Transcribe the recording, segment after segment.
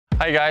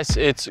Hi guys,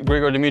 it's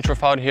Grigor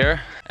Dimitrov out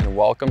here and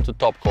welcome to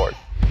TopCourt.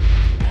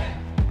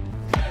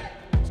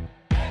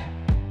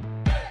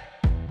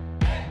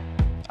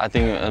 I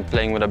think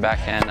playing with a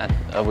backhand,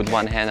 with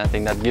one hand, I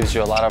think that gives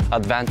you a lot of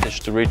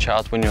advantage to reach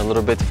out when you're a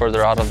little bit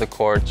further out of the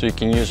court, so you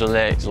can use your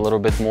legs a little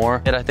bit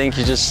more. And I think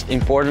it's just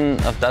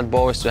important of that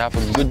ball is to have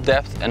a good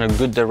depth and a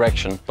good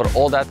direction. But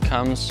all that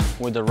comes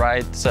with the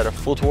right set of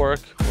footwork,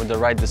 with the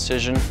right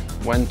decision,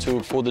 when to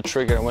pull the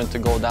trigger and when to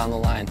go down the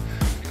line.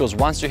 Because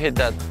once you hit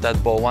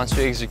that ball, once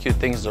you execute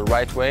things the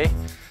right way,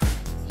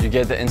 you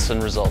get the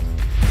instant result.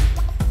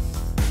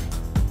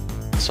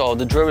 So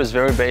the drill is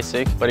very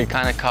basic, but it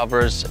kind of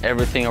covers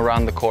everything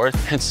around the court.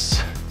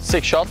 It's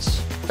 6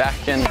 shots,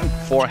 backhand,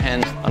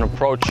 forehand, an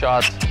approach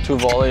shot, 2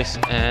 volleys,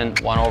 and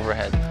 1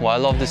 overhead. Why I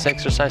love this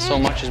exercise so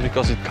much is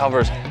because it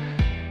covers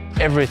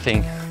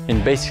everything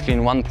basically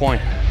in 1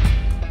 point.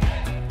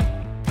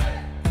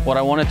 What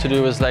I wanted to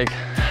do is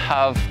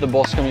have the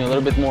balls coming a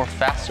little bit more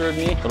faster at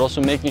me, but also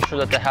making sure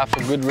that they have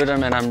a good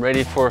rhythm and I'm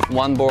ready for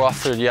one ball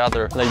after the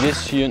other. Like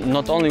this, you're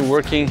not only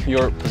working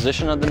your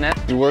position at the net,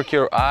 you work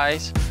your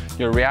eyes,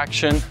 your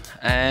reaction,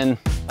 and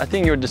I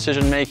think your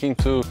decision making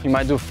too. You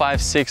might do 5,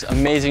 6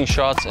 amazing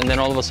shots and then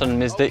all of a sudden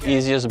miss the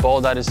easiest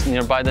ball that is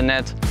nearby the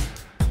net.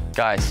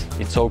 Guys,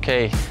 it's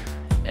okay.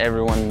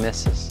 Everyone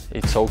misses.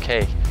 It's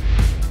okay.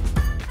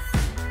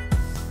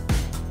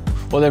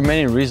 Well, there are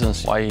many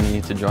reasons why you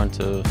need to join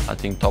to, I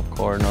think,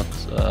 TopCourt.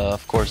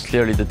 Of course,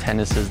 clearly the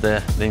tennis is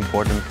the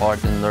important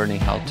part in learning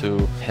how to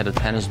hit a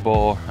tennis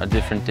ball, a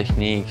different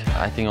technique.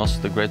 I think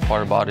also the great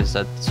part about it is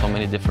that so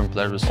many different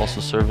players also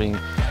serving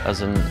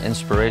as an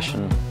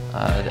inspiration.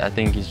 I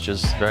think it's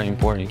just very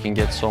important. You can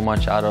get so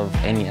much out of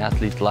any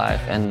athlete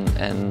life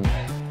and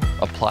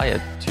apply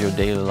it to your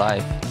daily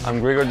life. I'm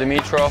Grigor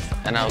Dimitrov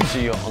and I'll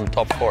see you on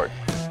TopCourt.